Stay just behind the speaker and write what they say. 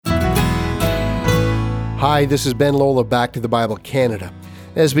Hi, this is Ben Lola, Back to the Bible Canada.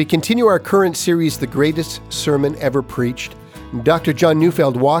 As we continue our current series, The Greatest Sermon Ever Preached, Dr. John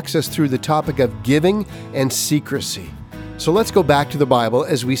Neufeld walks us through the topic of giving and secrecy. So let's go back to the Bible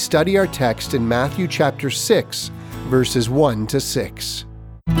as we study our text in Matthew chapter 6, verses 1 to 6.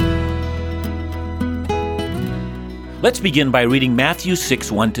 Let's begin by reading Matthew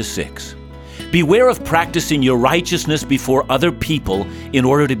 6, 1 to 6. Beware of practicing your righteousness before other people in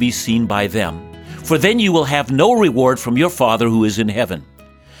order to be seen by them, for then you will have no reward from your Father who is in heaven.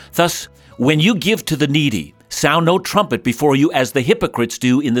 Thus, when you give to the needy, sound no trumpet before you as the hypocrites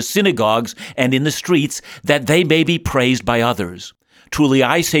do in the synagogues and in the streets, that they may be praised by others. Truly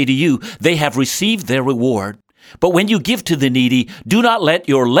I say to you, they have received their reward. But when you give to the needy, do not let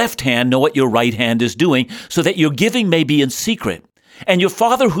your left hand know what your right hand is doing, so that your giving may be in secret. And your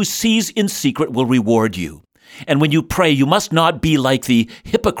Father who sees in secret will reward you. And when you pray, you must not be like the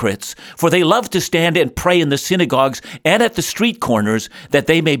hypocrites, for they love to stand and pray in the synagogues and at the street corners, that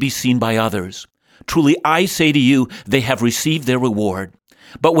they may be seen by others. Truly I say to you, they have received their reward.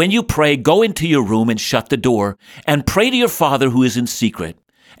 But when you pray, go into your room and shut the door, and pray to your Father who is in secret,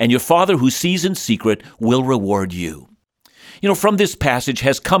 and your Father who sees in secret will reward you. From this passage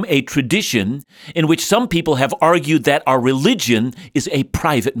has come a tradition in which some people have argued that our religion is a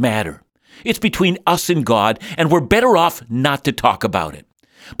private matter. It's between us and God, and we're better off not to talk about it.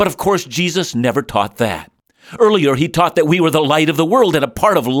 But of course, Jesus never taught that. Earlier, he taught that we were the light of the world, and a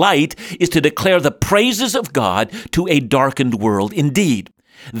part of light is to declare the praises of God to a darkened world. Indeed,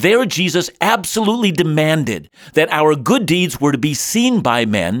 there Jesus absolutely demanded that our good deeds were to be seen by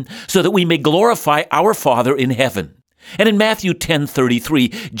men so that we may glorify our Father in heaven. And in Matthew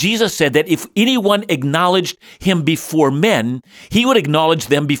 10:33, Jesus said that if anyone acknowledged him before men, he would acknowledge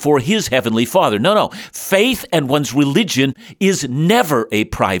them before his heavenly Father. No. Faith and one's religion is never a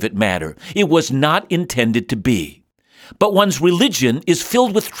private matter. It was not intended to be. But one's religion is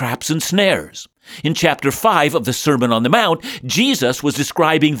filled with traps and snares. In chapter 5 of the Sermon on the Mount, Jesus was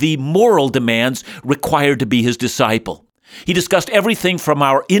describing the moral demands required to be his disciple. He discussed everything from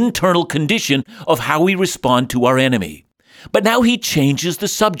our internal condition of how we respond to our enemy. But now he changes the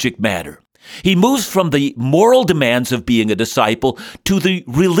subject matter. He moves from the moral demands of being a disciple to the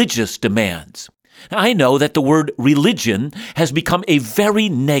religious demands. Now, I know that the word religion has become a very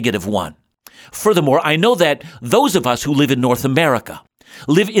negative one. Furthermore, I know that those of us who live in North America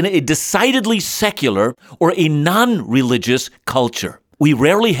live in a decidedly secular or a non-religious culture. We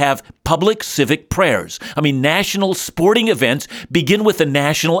rarely have public civic prayers. National sporting events begin with the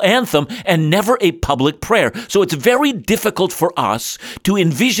national anthem and never a public prayer. So it's very difficult for us to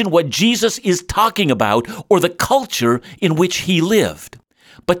envision what Jesus is talking about or the culture in which he lived.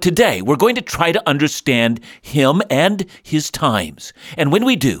 But today, we're going to try to understand him and his times. And when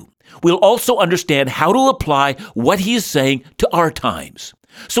we do, we'll also understand how to apply what he is saying to our times.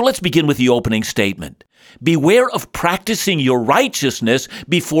 So let's begin with the opening statement. Beware of practicing your righteousness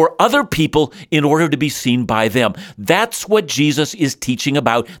before other people in order to be seen by them. That's what Jesus is teaching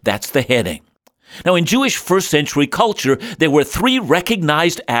about. That's the heading. Now, in Jewish first century culture, there were three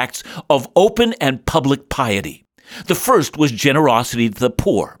recognized acts of open and public piety. The first was generosity to the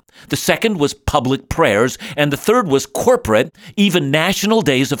poor. The second was public prayers. And the third was corporate, even national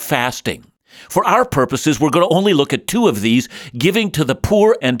days of fasting. For our purposes, we're going to only look at two of these, giving to the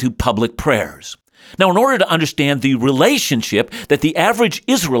poor and to public prayers. Now, in order to understand the relationship that the average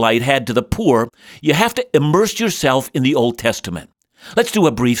Israelite had to the poor, you have to immerse yourself in the Old Testament. Let's do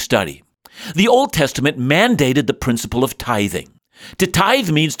a brief study. The Old Testament mandated the principle of tithing. To tithe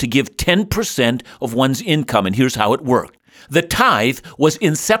means to give 10% of one's income, and here's how it worked. The tithe was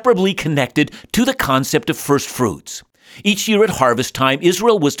inseparably connected to the concept of first fruits. Each year at harvest time,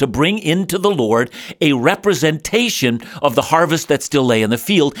 Israel was to bring into the Lord a representation of the harvest that still lay in the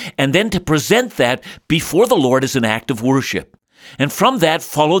field, and then to present that before the Lord as an act of worship. And from that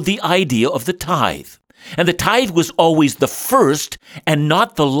followed the idea of the tithe. And the tithe was always the first and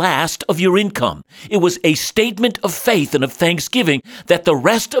not the last of your income. It was a statement of faith and of thanksgiving that the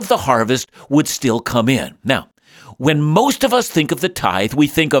rest of the harvest would still come in. Now, when most of us think of the tithe, we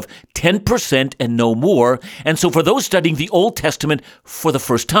think of 10% and no more. And so for those studying the Old Testament for the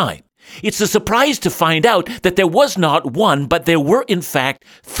first time, it's a surprise to find out that there was not one, but there were in fact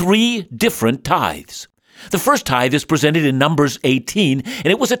three different tithes. The first tithe is presented in Numbers 18, and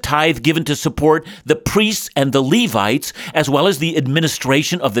it was a tithe given to support the priests and the Levites, as well as the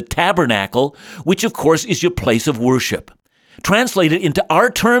administration of the tabernacle, which of course is your place of worship. Translated into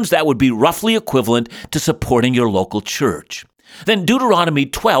our terms, that would be roughly equivalent to supporting your local church. Then Deuteronomy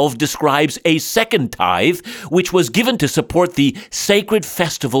 12 describes a second tithe, which was given to support the sacred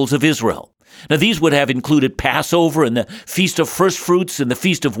festivals of Israel. Now, these would have included Passover and the Feast of First Fruits and the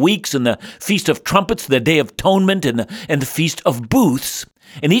Feast of Weeks and the Feast of Trumpets, the Day of Atonement, and the Feast of Booths.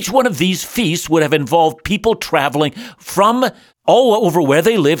 And each one of these feasts would have involved people traveling from all over where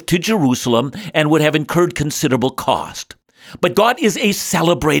they lived to Jerusalem and would have incurred considerable cost. But God is a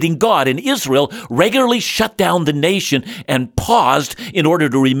celebrating God, and Israel regularly shut down the nation and paused in order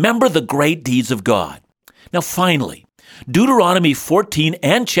to remember the great deeds of God. Now, finally, Deuteronomy 14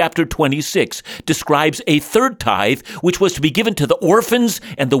 and chapter 26 describes a third tithe, which was to be given to the orphans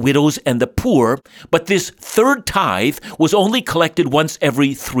and the widows and the poor, but this third tithe was only collected once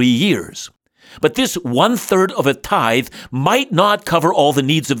every 3 years. But this 1/3 of a tithe might not cover all the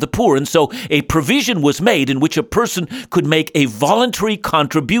needs of the poor, and so a provision was made in which a person could make a voluntary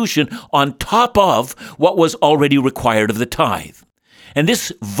contribution on top of what was already required of the tithe. And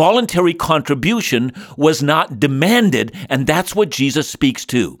this voluntary contribution was not demanded, and that's what Jesus speaks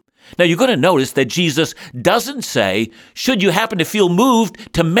to. Now, you're going to notice that Jesus doesn't say, should you happen to feel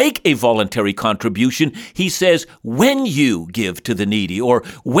moved to make a voluntary contribution, he says, when you give to the needy or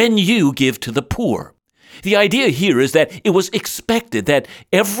when you give to the poor. The idea here is that it was expected that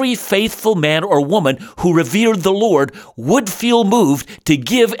every faithful man or woman who revered the Lord would feel moved to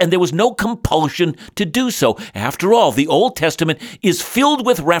give, and there was no compulsion to do so. After all, the Old Testament is filled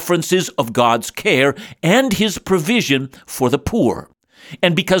with references of God's care and his provision for the poor.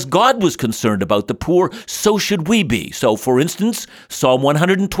 And because God was concerned about the poor, so should we be. So, for instance, Psalm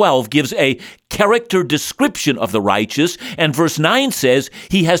 112 gives a character description of the righteous, and verse 9 says,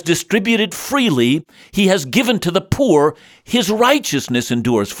 he has distributed freely, he has given to the poor, his righteousness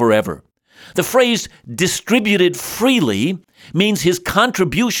endures forever. The phrase distributed freely means his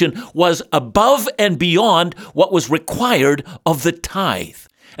contribution was above and beyond what was required of the tithe.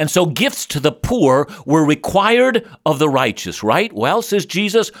 And so gifts to the poor were required of the righteous, right? Well, says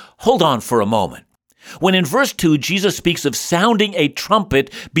Jesus, hold on for a moment. When in verse 2, Jesus speaks of sounding a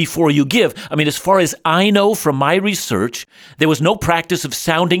trumpet before you give. As far as I know from my research, there was no practice of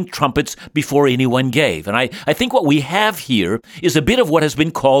sounding trumpets before anyone gave. And I think what we have here is a bit of what has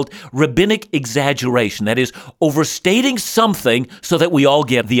been called rabbinic exaggeration. That is, overstating something so that we all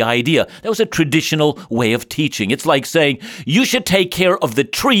get the idea. That was a traditional way of teaching. It's like saying, you should take care of the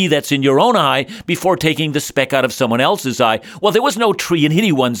tree that's in your own eye before taking the speck out of someone else's eye. Well, there was no tree in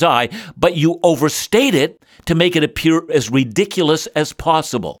anyone's eye, but you overstated it to make it appear as ridiculous as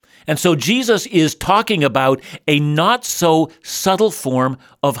possible. And so Jesus is talking about a not so subtle form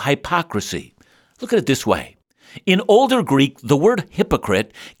of hypocrisy. Look at it this way. In Older Greek, the word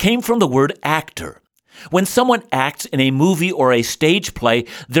hypocrite came from the word actor. When someone acts in a movie or a stage play,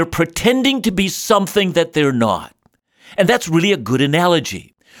 they're pretending to be something that they're not. And that's really a good analogy.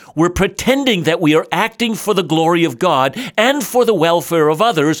 We're pretending that we are acting for the glory of God and for the welfare of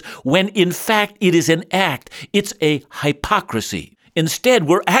others, when in fact it is an act. It's a hypocrisy. Instead,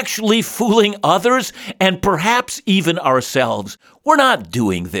 we're actually fooling others and perhaps even ourselves. We're not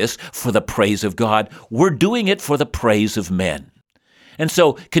doing this for the praise of God. We're doing it for the praise of men. And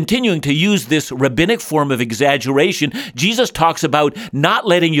so, continuing to use this rabbinic form of exaggeration, Jesus talks about not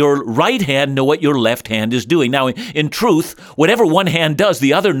letting your right hand know what your left hand is doing. Now, in truth, whatever one hand does,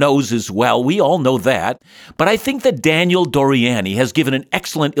 the other knows as well. We all know that. But I think that Daniel Doriani has given an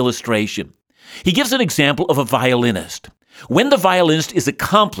excellent illustration. He gives an example of a violinist. When the violinist is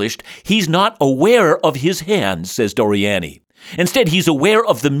accomplished, he's not aware of his hands, says Doriani. Instead, he's aware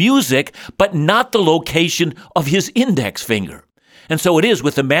of the music, but not the location of his index finger. And so it is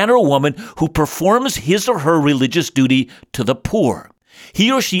with the man or woman who performs his or her religious duty to the poor.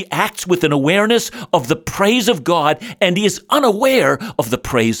 He or she acts with an awareness of the praise of God and is unaware of the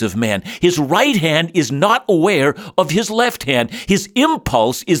praise of man. His right hand is not aware of his left hand. His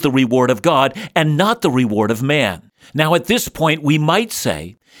impulse is the reward of God and not the reward of man. Now, at this point, we might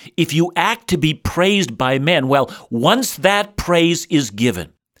say, if you act to be praised by men, well, once that praise is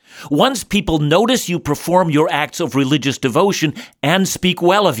given, once people notice you perform your acts of religious devotion and speak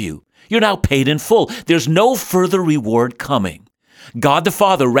well of you, you're now paid in full. There's no further reward coming. God the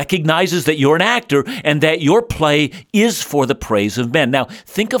Father recognizes that you're an actor and that your play is for the praise of men. Now,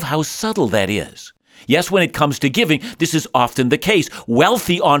 think of how subtle that is. Yes, when it comes to giving, this is often the case.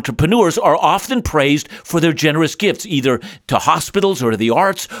 Wealthy entrepreneurs are often praised for their generous gifts, either to hospitals or to the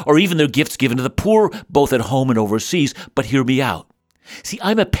arts, or even their gifts given to the poor, both at home and overseas. But hear me out. See,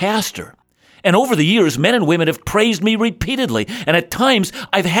 I'm a pastor, and over the years, men and women have praised me repeatedly, and at times,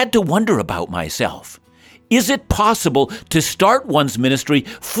 I've had to wonder about myself. Is it possible to start one's ministry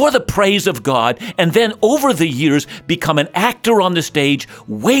for the praise of God and then over the years become an actor on the stage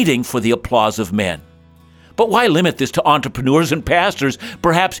waiting for the applause of men? But why limit this to entrepreneurs and pastors?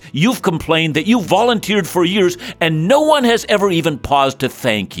 Perhaps you've complained that you volunteered for years and no one has ever even paused to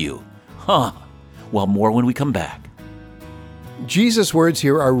thank you. Well, more when we come back. Jesus' words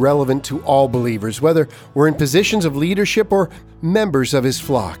here are relevant to all believers, whether we're in positions of leadership or members of his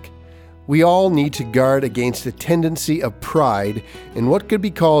flock. We all need to guard against a tendency of pride and what could be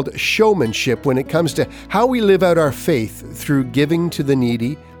called showmanship when it comes to how we live out our faith through giving to the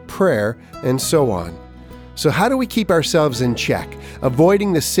needy, prayer, and so on. So how do we keep ourselves in check,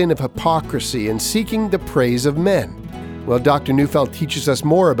 avoiding the sin of hypocrisy and seeking the praise of men? Well, Dr. Neufeld teaches us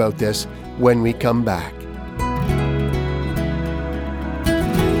more about this when we come back.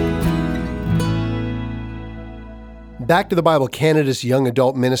 Back to the Bible Canada's young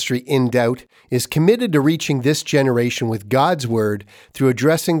adult ministry, In Doubt, is committed to reaching this generation with God's Word through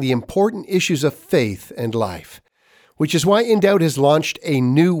addressing the important issues of faith and life, which is why In Doubt has launched a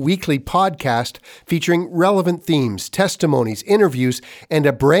new weekly podcast featuring relevant themes, testimonies, interviews, and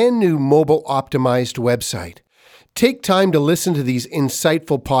a brand new mobile-optimized website. Take time to listen to these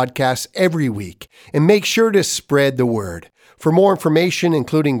insightful podcasts every week and make sure to spread the word. For more information,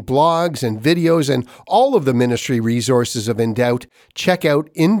 including blogs and videos and all of the ministry resources of In Doubt, check out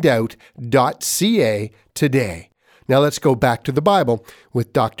indoubt.ca today. Now let's go back to the Bible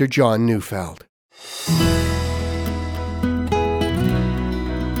with Dr. John Neufeld.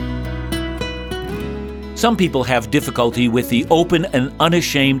 Some people have difficulty with the open and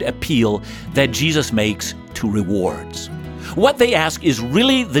unashamed appeal that Jesus makes to rewards. What they ask is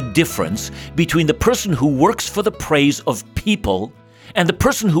really the difference between the person who works for the praise of people and the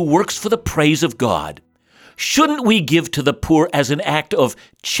person who works for the praise of God. Shouldn't we give to the poor as an act of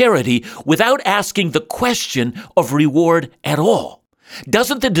charity without asking the question of reward at all?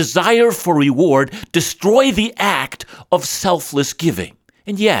 Doesn't the desire for reward destroy the act of selfless giving?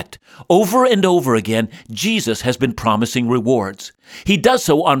 And yet, over and over again, Jesus has been promising rewards. He does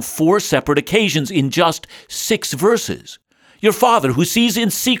so on 4 separate occasions in just 6 verses. Your Father who sees in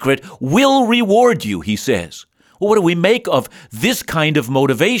secret will reward you, he says. Well, what do we make of this kind of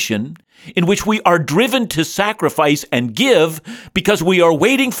motivation in which we are driven to sacrifice and give because we are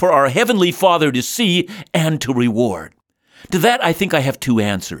waiting for our Heavenly Father to see and to reward? To that, I think I have 2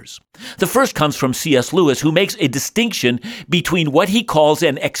 answers. The first comes from C.S. Lewis, who makes a distinction between what he calls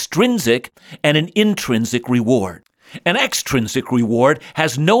an extrinsic and an intrinsic reward. An extrinsic reward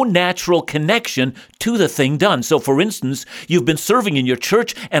has no natural connection to the thing done. So, for instance, you've been serving in your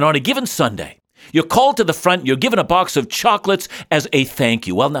church, and on a given Sunday, you're called to the front, you're given a box of chocolates as a thank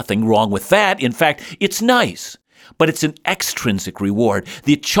you. Well, nothing wrong with that. In fact, it's nice. But it's an extrinsic reward.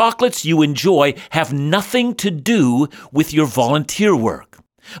 The chocolates you enjoy have nothing to do with your volunteer work.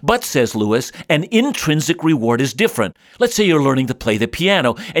 But, says Lewis, an intrinsic reward is different. Let's say you're learning to play the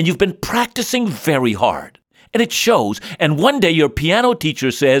piano, and you've been practicing very hard. And it shows. And one day your piano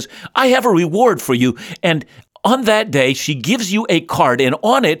teacher says, I have a reward for you. And on that day, she gives you a card, and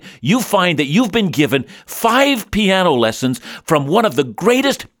on it, you find that you've been given 5 piano lessons from one of the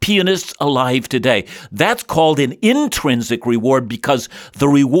greatest pianists alive today. That's called an intrinsic reward because the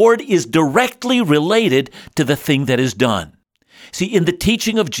reward is directly related to the thing that is done. See, in the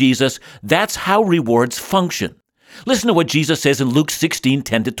teaching of Jesus, that's how rewards function. Listen to what Jesus says in Luke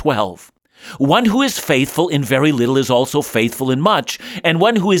 16:10-12. One who is faithful in very little is also faithful in much, and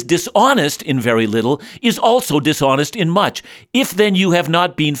one who is dishonest in very little is also dishonest in much. If then you have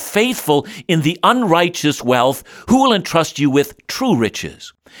not been faithful in the unrighteous wealth, who will entrust you with true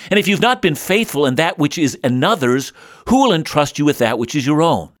riches? And if you've not been faithful in that which is another's, who will entrust you with that which is your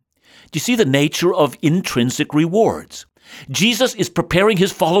own? Do you see the nature of intrinsic rewards? Jesus is preparing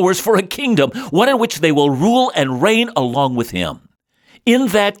his followers for a kingdom, one in which they will rule and reign along with him. In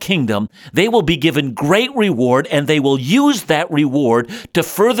that kingdom, they will be given great reward, and they will use that reward to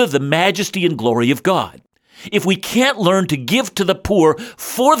further the majesty and glory of God. If we can't learn to give to the poor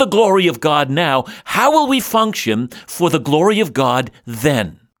for the glory of God now, how will we function for the glory of God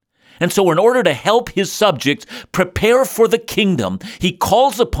then? And so in order to help his subjects prepare for the kingdom, he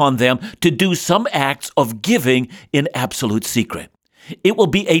calls upon them to do some acts of giving in absolute secret. It will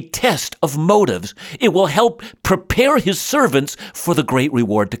be a test of motives. It will help prepare his servants for the great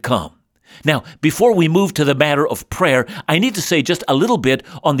reward to come. Now, before we move to the matter of prayer, I need to say just a little bit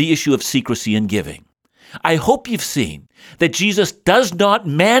on the issue of secrecy in giving. I hope you've seen that Jesus does not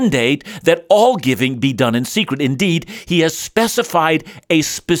mandate that all giving be done in secret. Indeed, he has specified a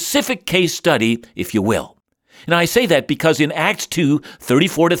specific case study, if you will. And I say that because in Acts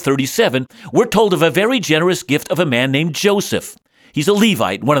 2:34-37, we're told of a very generous gift of a man named Joseph. He's a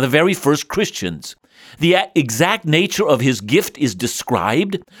Levite, one of the very first Christians. The exact nature of his gift is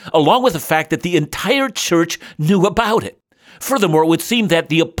described, along with the fact that the entire church knew about it. Furthermore, it would seem that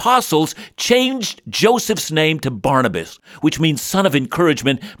the apostles changed Joseph's name to Barnabas, which means son of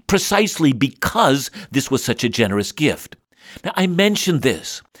encouragement, precisely because this was such a generous gift. Now, I mention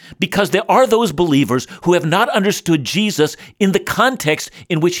this because there are those believers who have not understood Jesus in the context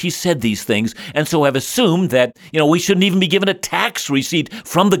in which he said these things, and so have assumed that, we shouldn't even be given a tax receipt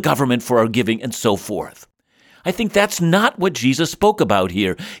from the government for our giving and so forth. I think that's not what Jesus spoke about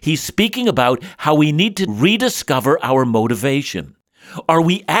here. He's speaking about how we need to rediscover our motivation. Are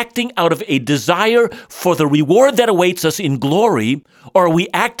we acting out of a desire for the reward that awaits us in glory, or are we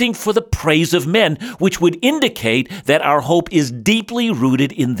acting for the praise of men, which would indicate that our hope is deeply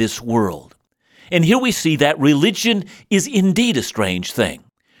rooted in this world? And here we see that religion is indeed a strange thing.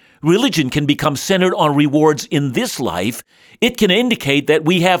 Religion can become centered on rewards in this life. It can indicate that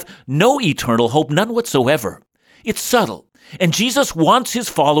we have no eternal hope, none whatsoever. It's subtle. And Jesus wants his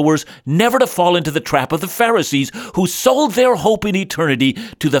followers never to fall into the trap of the Pharisees, who sold their hope in eternity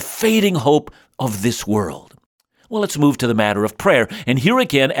to the fading hope of this world. Well, let's move to the matter of prayer. And here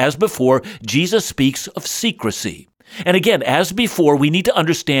again, as before, Jesus speaks of secrecy. And again, as before, we need to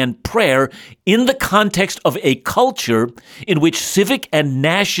understand prayer in the context of a culture in which civic and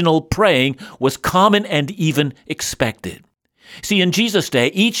national praying was common and even expected. See, in Jesus' day,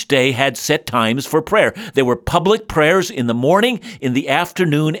 each day had set times for prayer. There were public prayers in the morning, in the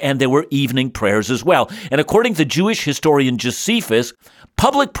afternoon, and there were evening prayers as well. And according to Jewish historian Josephus,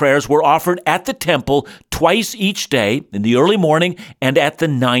 public prayers were offered at the temple twice each day, in the early morning and at the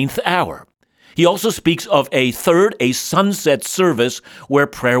 9th hour. He also speaks of a third, a sunset service, where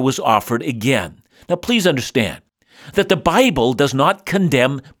prayer was offered again. Now, please understand that the Bible does not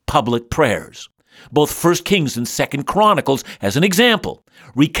condemn public prayers. Both 1 Kings and 2 Chronicles, as an example,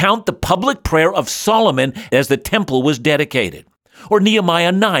 recount the public prayer of Solomon as the temple was dedicated. Or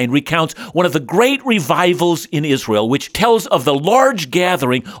Nehemiah 9 recounts one of the great revivals in Israel, which tells of the large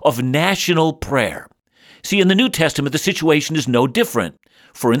gathering of national prayer. See, in the New Testament, the situation is no different.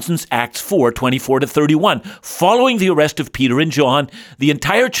 For instance, Acts 4:24-31. Following the arrest of Peter and John, the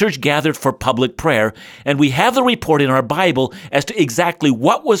entire church gathered for public prayer, and we have the report in our Bible as to exactly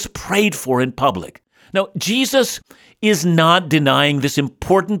what was prayed for in public. Now, Jesus is not denying this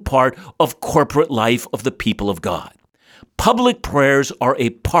important part of corporate life of the people of God. Public prayers are a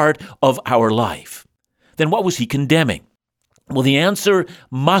part of our life. Then what was he condemning? Well, the answer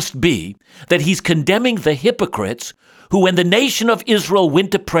must be that he's condemning the hypocrites who, when the nation of Israel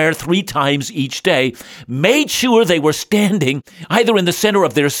went to prayer 3 times each day, made sure they were standing either in the center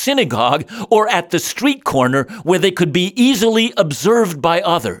of their synagogue or at the street corner where they could be easily observed by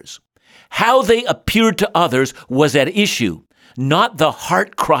others. How they appeared to others was at issue, not the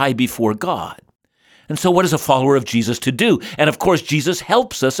heart cry before God. And so what is a follower of Jesus to do? And of course, Jesus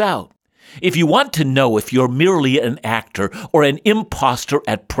helps us out. If you want to know if you're merely an actor or an imposter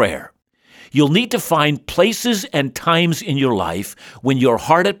at prayer, you'll need to find places and times in your life when you're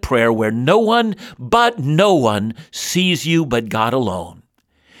hard at prayer where no one sees you but God alone.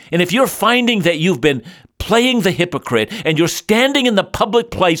 And if you're finding that you've been playing the hypocrite and you're standing in the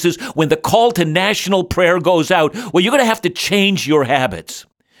public places when the call to national prayer goes out, well, you're going to have to change your habits.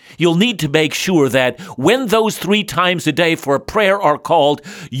 You'll need to make sure that when those 3 times a day for a prayer are called,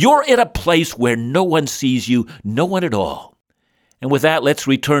 you're at a place where no one sees you, no one at all. And with that, let's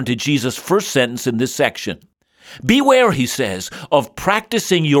return to Jesus' first sentence in this section. Beware, he says, of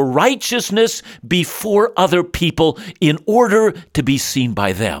practicing your righteousness before other people in order to be seen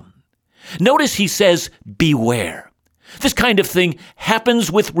by them. Notice he says, beware. This kind of thing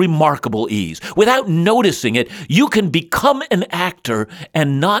happens with remarkable ease. Without noticing it, you can become an actor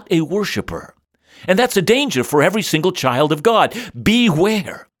and not a worshiper. And that's a danger for every single child of God.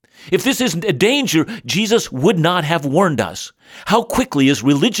 Beware. If this isn't a danger, Jesus would not have warned us. How quickly is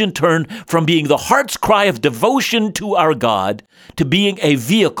religion turned from being the heart's cry of devotion to our God to being a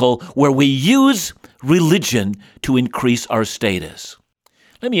vehicle where we use religion to increase our status?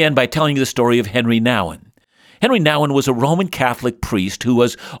 Let me end by telling you the story of Henry Nouwen. Henry Nouwen was a Roman Catholic priest who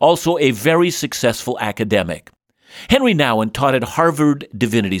was also a very successful academic. Henry Nouwen taught at Harvard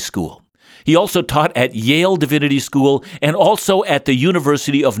Divinity School. He also taught at Yale Divinity School and also at the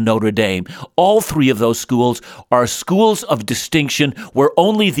University of Notre Dame. All 3 of those schools are schools of distinction where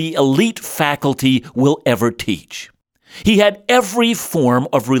only the elite faculty will ever teach. He had every form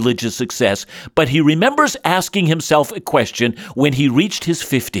of religious success, but he remembers asking himself a question when he reached his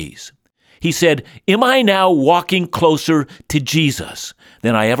 50s. He said, "Am I now walking closer to Jesus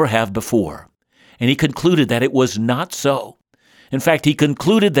than I ever have before?" And he concluded that it was not so. In fact, he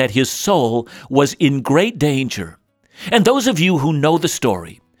concluded that his soul was in great danger. And those of you who know the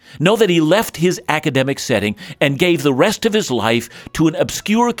story know that he left his academic setting and gave the rest of his life to an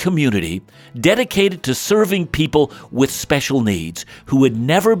obscure community dedicated to serving people with special needs who would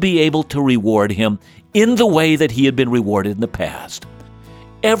never be able to reward him in the way that he had been rewarded in the past.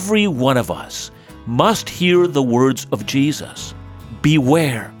 Every one of us must hear the words of Jesus.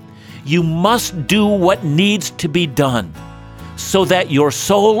 Beware. You must do what needs to be done so that your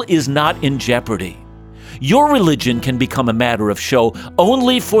soul is not in jeopardy. Your religion can become a matter of show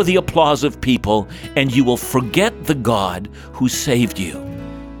only for the applause of people, and you will forget the God who saved you.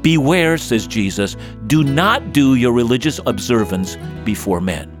 Beware, says Jesus, do not do your religious observance before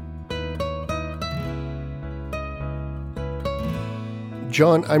men.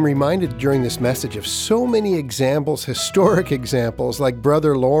 John, I'm reminded during this message of so many examples, historic examples, like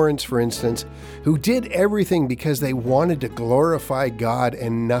Brother Lawrence, for instance, who did everything because they wanted to glorify God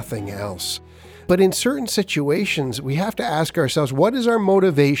and nothing else. But in certain situations, we have to ask ourselves, what is our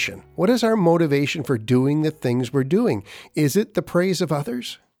motivation? What is our motivation for doing the things we're doing? Is it the praise of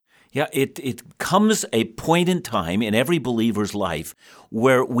others? Yeah, it comes a point in time in every believer's life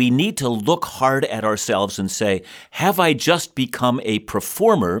where we need to look hard at ourselves and say, have I just become a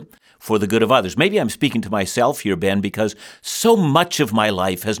performer for the good of others? Maybe I'm speaking to myself here, Ben, because so much of my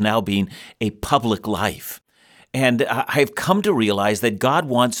life has now been a public life. And I've come to realize that God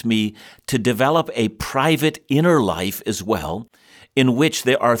wants me to develop a private inner life as well, in which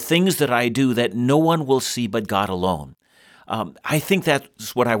there are things that I do that no one will see but God alone. I think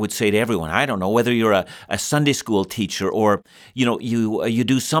that's what I would say to everyone. I don't know whether you're a Sunday school teacher or you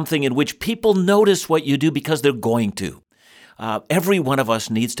do something in which people notice what you do because they're going to. Every one of us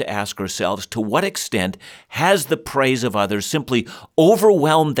needs to ask ourselves, to what extent has the praise of others simply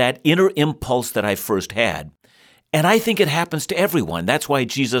overwhelmed that inner impulse that I first had? And I think it happens to everyone. That's why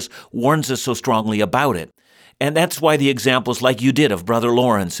Jesus warns us so strongly about it. And that's why the examples like you did of Brother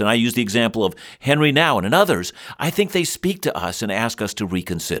Lawrence, and I use the example of Henry Nouwen and others, I think they speak to us and ask us to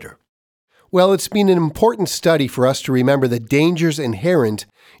reconsider. Well, it's been an important study for us to remember the dangers inherent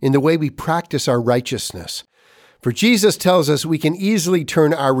in the way we practice our righteousness. For Jesus tells us we can easily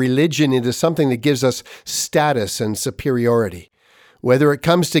turn our religion into something that gives us status and superiority. Whether it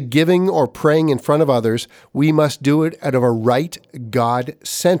comes to giving or praying in front of others, we must do it out of a right,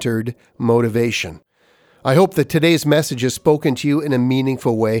 God-centered motivation. I hope that today's message has spoken to you in a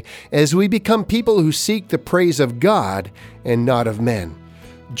meaningful way as we become people who seek the praise of God and not of men.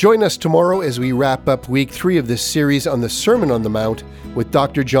 Join us tomorrow as we wrap up week 3 of this series on the Sermon on the Mount with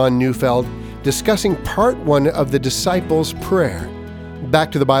Dr. John Neufeld, discussing part 1 of the Disciples' Prayer.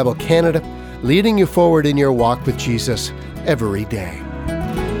 Back to the Bible Canada, leading you forward in your walk with Jesus every day.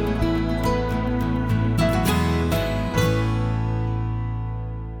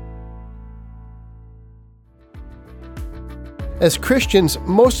 As Christians,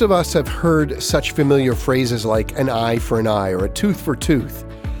 most of us have heard such familiar phrases like an eye for an eye or a tooth for tooth.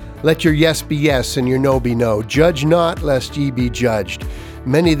 Let your yes be yes and your no be no. Judge not, lest ye be judged.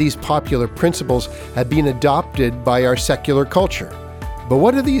 Many of these popular principles have been adopted by our secular culture. But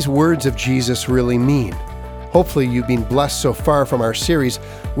what do these words of Jesus really mean? Hopefully you've been blessed so far from our series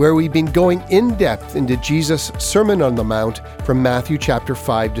where we've been going in depth into Jesus' Sermon on the Mount from Matthew chapter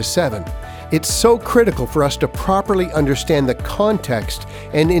 5 to 7. It's so critical for us to properly understand the context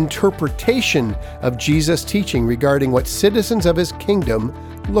and interpretation of Jesus' teaching regarding what citizens of his kingdom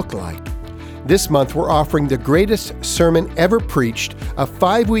look like. This month, we're offering the greatest sermon ever preached, a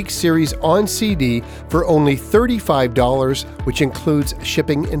 5-week series on CD for only $35, which includes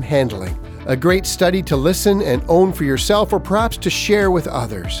shipping and handling. A great study to listen and own for yourself or perhaps to share with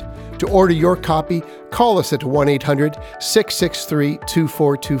others. To order your copy, call us at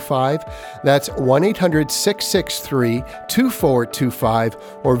 1-800-663-2425. That's 1-800-663-2425,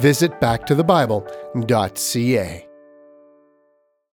 or visit backtothebible.ca.